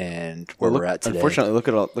days and where we're at today. Unfortunately, look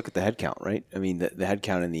at the head count, right? The head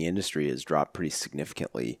count in the industry has dropped pretty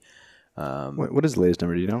significantly. What is the latest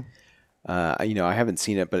number, do you know? I haven't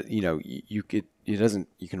seen it, but you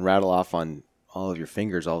can rattle off on all of your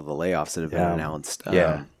fingers all of the layoffs that have been announced.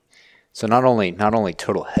 So not only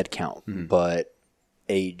total headcount, mm-hmm. but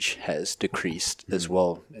age has decreased as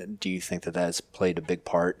well. Do you think that has played a big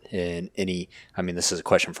part in any? This is a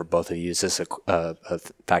question for both of you. Is this a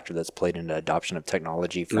factor that's played into adoption of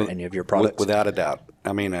technology for any of your products? Without a doubt.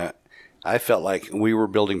 I felt like we were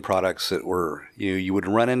building products that were you would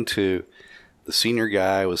run into. The senior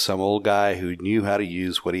guy was some old guy who knew how to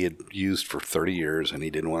use what he had used for 30 years and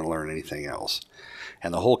he didn't want to learn anything else.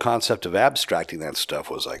 And the whole concept of abstracting that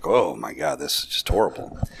stuff was like, oh my God, this is just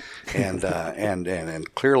horrible. And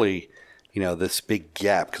clearly, this big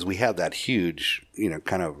gap, because we have that huge,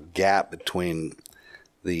 kind of gap between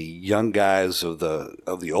the young guys of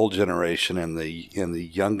the old generation and the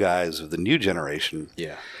young guys of the new generation.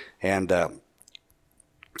 Yeah. And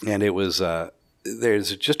it was,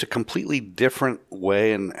 there's just a completely different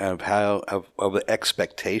way of the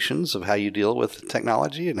expectations of how you deal with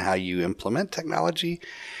technology and how you implement technology,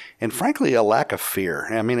 and frankly, a lack of fear.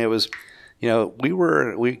 It was,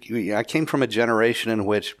 I came from a generation in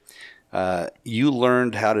which you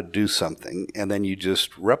learned how to do something, and then you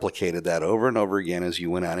just replicated that over and over again as you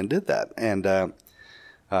went out and did that, and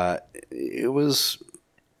it was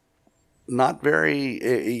not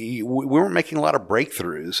very. We weren't making a lot of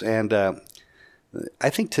breakthroughs, and I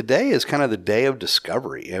think today is kind of the day of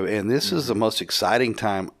discovery, and this is the most exciting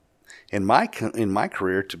time in my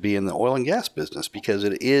career to be in the oil and gas business, because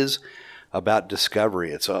it is about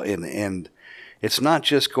discovery. And it's not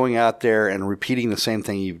just going out there and repeating the same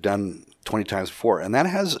thing you've done 20 times before, and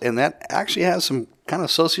that actually has some kind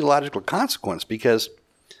of sociological consequence, because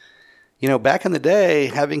back in the day,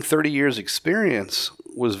 having 30 years experience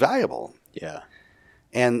was valuable. Yeah,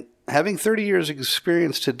 and having 30 years of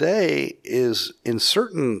experience today is, in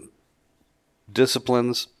certain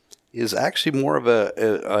disciplines, is actually more of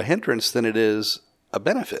a hindrance than it is a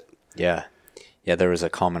benefit. Yeah. Yeah, there was a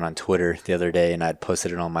comment on Twitter the other day, and I'd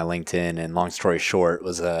posted it on my LinkedIn, and long story short,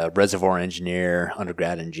 was a reservoir engineer,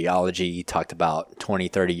 undergrad in geology. He talked about 20,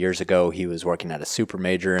 30 years ago, he was working at a super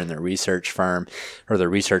major in their research firm, or the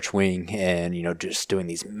research wing, and, just doing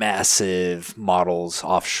these massive models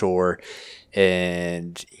offshore.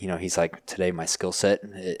 And, he's like, today my skill set,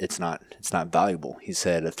 it's not valuable. He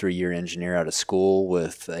said a 3-year engineer out of school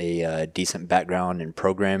with a decent background in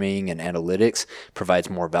programming and analytics provides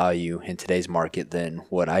more value in today's market than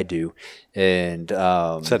what I do. And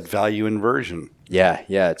it's that value inversion. Yeah,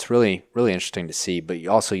 it's really, really interesting to see. But you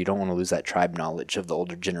don't want to lose that tribe knowledge of the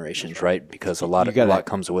older generations, right? Because a lot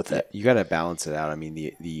comes with it. You got to balance it out. I mean,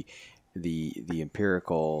 the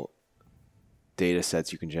empirical data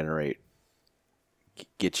sets you can generate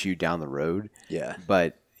get you down the road. Yeah.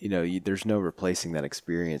 But, there's no replacing that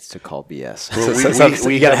experience to call BS. Well,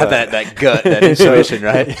 we got to have that gut, that intuition,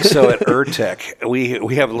 right? So at ERTech,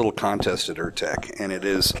 we have a little contest at ERTech, and it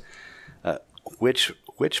is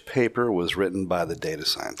which paper was written by the data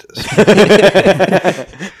scientist?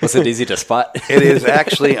 Was it easy to spot? It is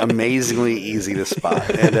actually amazingly easy to spot.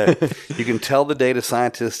 And you can tell the data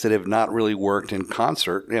scientists that have not really worked in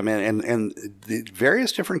concert. I mean, and the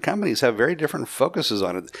various different companies have very different focuses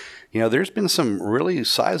on it. There's been some really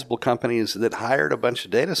sizable companies that hired a bunch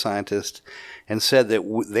of data scientists and said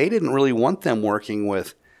that they didn't really want them working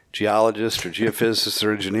with geologists or geophysicists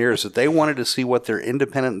or engineers, that they wanted to see what their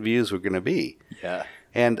independent views were going to be. Yeah.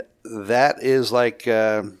 And that is like...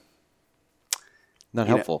 not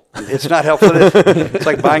helpful. It's not helpful. It's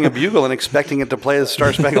like buying a bugle and expecting it to play the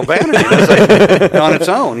Star Spangled Banner it's like, on its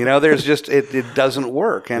own. There's just it doesn't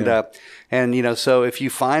work. And so if you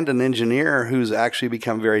find an engineer who's actually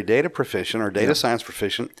become very data proficient or data science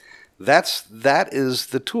proficient, that is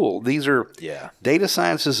the tool. Data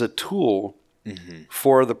science is a tool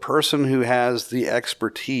for the person who has the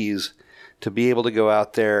expertise to be able to go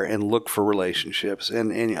out there and look for relationships.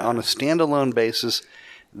 And on a standalone basis,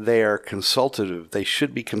 they are consultative. They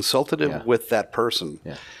should be consultative with that person.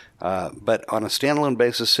 Yeah. But on a standalone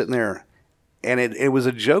basis, sitting there, and it was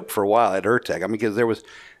a joke for a while at ERTech. I mean, because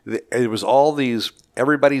it was all these,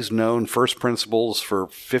 everybody's known first principles for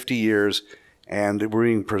 50 years, and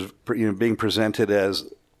being presented as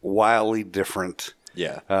wildly different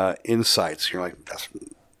insights. You're like, that's...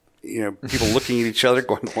 people looking at each other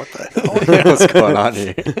going, what the hell? What's going on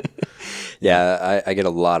here? Yeah, I get a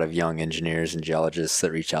lot of young engineers and geologists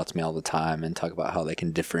that reach out to me all the time and talk about how they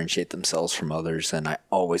can differentiate themselves from others. And I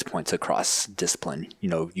always point to cross-discipline.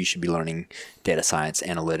 You should be learning data science,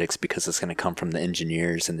 analytics, because it's going to come from the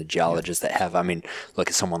engineers and the geologists that have, look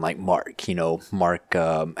at someone like Mark. Mark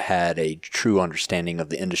had a true understanding of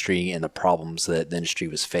the industry and the problems that the industry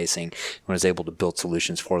was facing and was able to build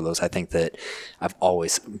solutions for those. I think that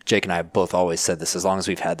Jake and I have both always said this as long as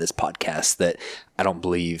we've had this podcast, that I don't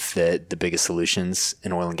believe that the biggest solutions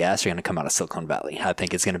in oil and gas are going to come out of Silicon Valley. I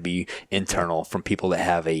think it's going to be internal from people that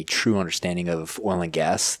have a true understanding of oil and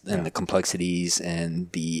gas and the complexities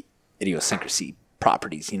and the idiosyncrasy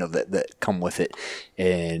properties, that come with it,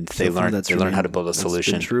 and they learn how to build a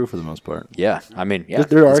solution. That's been true for the most part. Yeah,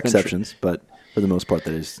 there are exceptions, but for the most part,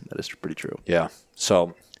 that is pretty true. Yeah.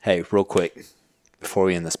 So, hey, real quick, before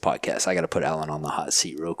we end this podcast, I got to put Alan on the hot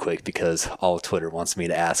seat real quick, because all of Twitter wants me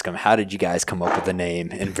to ask him, how did you guys come up with the name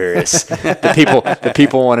Enverus? the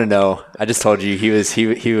people want to know. I just told you he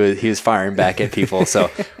was firing back at people.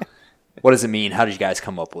 So what does it mean? How did you guys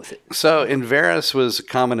come up with it? So Enverus was a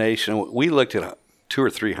combination. We looked at 200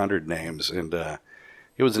 or 300 names, and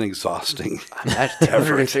it was an exhausting. Imagine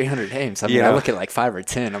 200 or 300 names. I look at like 5 or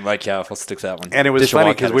 10. I'm like, yeah, we'll stick to that one. And it was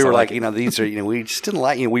funny because we were like, these are, we just didn't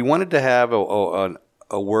like, we wanted to have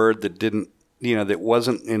a word that didn't, that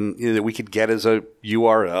wasn't in, that we could get as a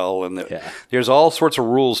URL. And there's all sorts of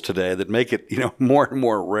rules today that make it, more and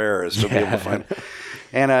more rare as to be able to find.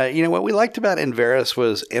 And what we liked about Enverus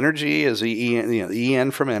was energy as the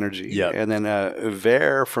EN from energy, and then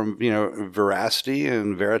ver from veracity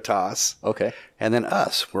and veritas. Okay, and then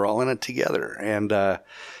us. We're all in it together. And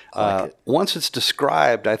once it's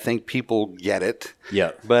described, I think people get it.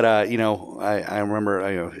 Yeah. But I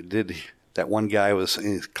remember that one guy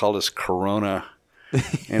he called us Corona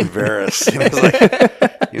Enverus. And it was like,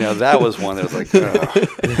 that was one that was like,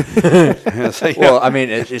 well,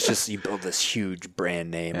 it's just, you build this huge brand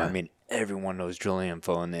name. Yeah. Everyone knows drilling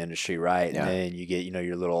info in the industry, right? Yeah. And then you get,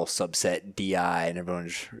 your little subset DI, and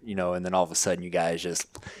everyone's, and then all of a sudden you guys just,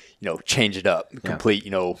 change it up, complete,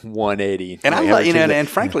 180. And I'm like, and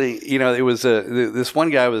frankly, it was this one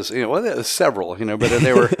guy was, there was several, but then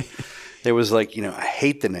there was like, I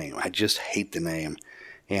hate the name. I just hate the name.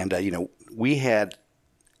 And, we had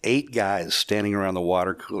 8 guys standing around the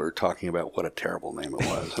water cooler talking about what a terrible name it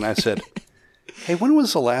was. And I said, Hey, when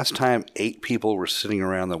was the last time 8 people were sitting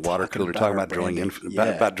around the water cooler talking about drilling info?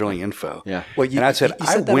 About drilling info. Yeah. Well, And I said,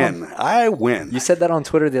 I win. You said that on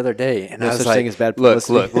Twitter the other day, and No I was such like, thing as bad look.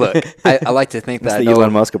 publicity." I like to think That's that I the know,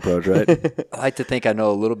 Elon Musk approach, right? I like to think I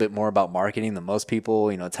know a little bit more about marketing than most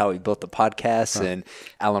people. You know, it's how we built the podcast. And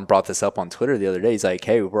Alan brought this up on Twitter the other day. He's like,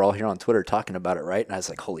 hey, we're all here on Twitter talking about it, right? And I was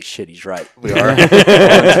like, holy shit, he's right. We are on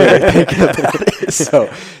Twitter thinking about it.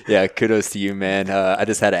 So, yeah, kudos to you, man. I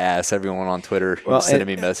just had to ask everyone on Twitter who was sending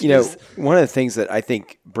me messages. You know, one of the things that I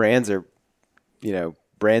think brands are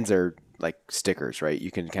like stickers, right?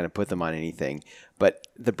 You can kind of put them on anything, but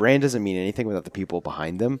the brand doesn't mean anything without the people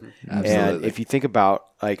behind them. Absolutely. And if you think about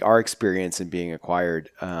like our experience in being acquired,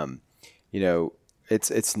 you know,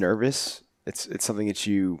 it's nervous. It's something that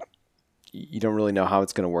you don't really know how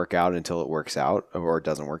it's going to work out until it works out or it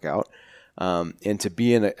doesn't work out. And to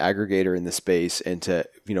be an aggregator in the space and to,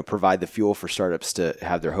 you know, provide the fuel for startups to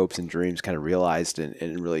have their hopes and dreams kind of realized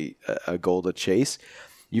and really a goal to chase,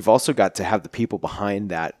 you've also got to have the people behind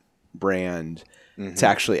that brand to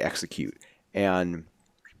actually execute. And,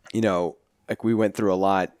 you know, like we went through a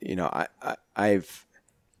lot, you know,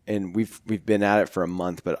 we've been at it for a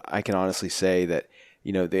month, but I can honestly say that,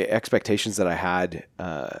 you know, the expectations that I had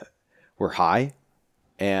were high,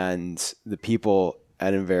 and the people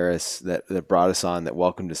at Enverus that brought us on, that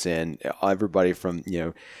welcomed us in, everybody from, you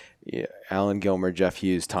know, Alan Gilmer, Jeff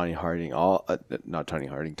Hughes, Tanya Harding, not Tanya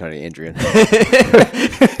Harding, Tanya Andrian.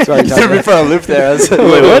 Sorry, you threw me for a loop there. I was like,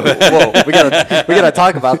 wait, what? Whoa, we gotta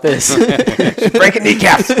talk about this. Breaking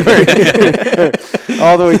kneecaps.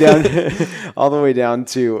 all the way down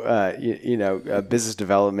to you know, business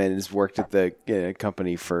development. Has worked at the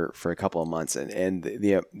company for a couple of months, and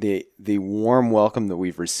the warm welcome that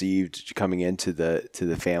we've received coming into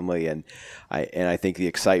the family, and I think the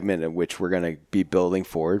excitement at which we're going to be building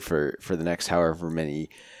forward for the next however many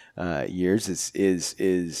years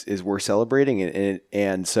is worth celebrating.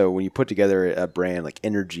 And so when you put together a brand like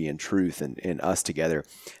Energy and Truth and us together,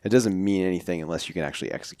 it doesn't mean anything unless you can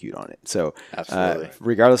actually execute on it. So Absolutely.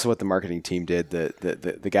 Regardless of what the marketing team did,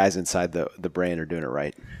 the guys inside the brand are doing it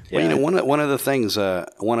right. Well, you know, one of the things,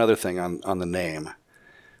 one other thing on the name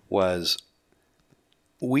was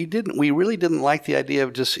we really didn't like the idea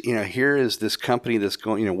of just, you know, here is this company that's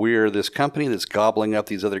going, you know, we're this company that's gobbling up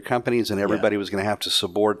these other companies, and everybody was going to have to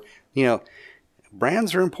support. You know,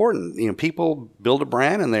 brands are important. You know, people build a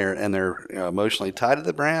brand and they're emotionally tied to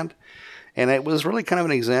the brand, and it was really kind of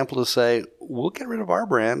an example to say, we'll get rid of our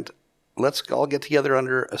brand. Let's all get together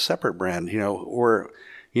under a separate brand. You know, or,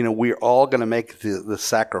 you know, we're all going to make the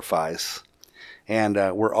sacrifice, and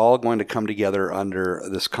we're all going to come together under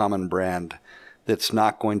this common brand. That's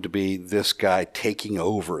not going to be this guy taking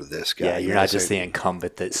over this guy. Yeah, you're not just the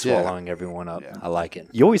incumbent that's swallowing everyone up. Yeah. I like it.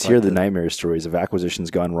 You always hear the nightmare stories of acquisitions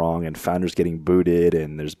gone wrong and founders getting booted,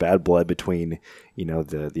 and there's bad blood between, you know,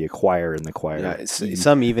 the acquirer and the acquired. Yeah,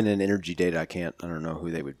 some even in Energy Data, I don't know who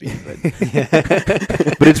they would be, but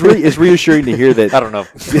but it's reassuring to hear that. I don't know.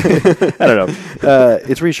 I don't know.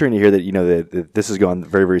 It's reassuring to hear that, you know, that this has gone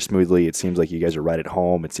very, very smoothly. It seems like you guys are right at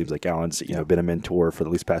home. It seems like Alan's, you know, been a mentor for at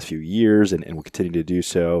least past few years and will continue to do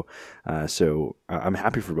so. So I'm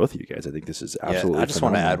happy for both of you guys. I think this is absolutely I just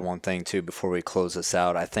want to phenomenal. add one thing, too, before we close this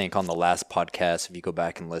out. I think on the last podcast, if you go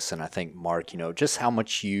back and listen, I think, Mark, you know, just how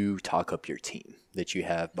much you talk up your team that you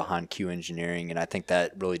have behind Q Engineering. And I think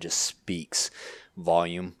that really just speaks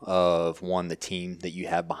volume of, one, the team that you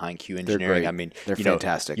have behind Q Engineering. I mean, they're you know,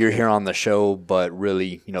 fantastic. You're here on the show, but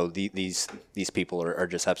really, you know, these people are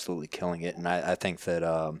just absolutely killing it. And I think that,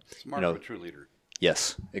 Smart, you know, a true leader.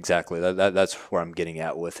 Yes, exactly. That's where I'm getting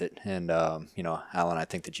at with it. And you know, Alan, I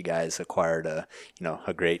think that you guys acquired a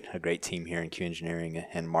great team here in Q Engineering,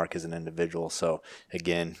 and Mark as an individual. So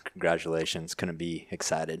again, congratulations. Couldn't be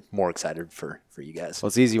more excited for you guys. well,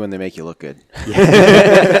 it's easy when they make you look good.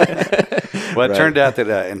 Well, it turned out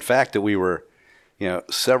that in fact that we were, you know,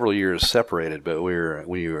 several years separated, but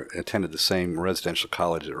we attended the same residential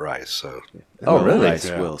college at Rice. So Oh, really? Rice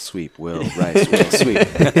will sweep. Rice will sweep.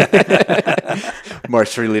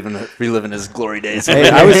 Mark's reliving his glory days. Hey,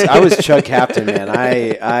 I was Chuck Captain, man.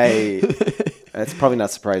 I that's probably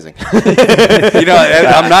not surprising. you know,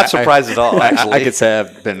 I'm not surprised at all. Actually, I could say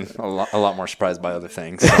I've been a lot more surprised by other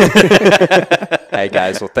things. Hey,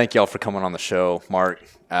 guys. Well, thank you all for coming on the show. Mark,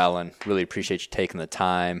 Alan, really appreciate you taking the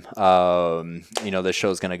time. You know, this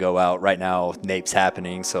show's going to go out right now. NAPE's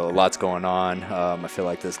happening, so lots going on. I feel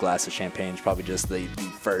like this glass of champagne is probably just the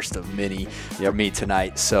first of many for me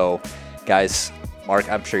tonight. So, guys, Mark,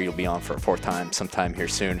 I'm sure you'll be on for a fourth time sometime here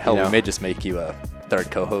soon. Hell, we may just make you a third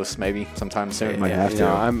co-host maybe sometime soon. Might have to.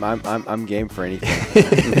 I'm game for anything.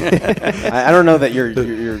 I don't know that your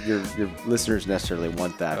listeners necessarily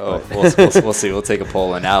want that. Oh, But. we'll see. We'll take a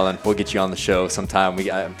poll, and Alan, we'll get you on the show sometime.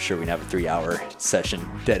 I'm sure we can have a 3-hour session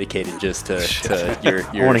dedicated just to your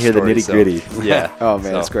I want to hear the story, nitty-gritty. So, yeah. Oh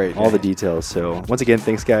man, that's great. All the details. So once again,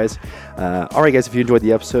 thanks guys. All right guys, if you enjoyed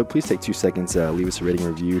the episode, please take 2 seconds, leave us a rating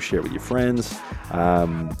review, share it with your friends.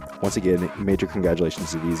 Once again, major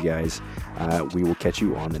congratulations to these guys. We will catch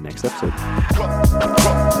you on the next episode.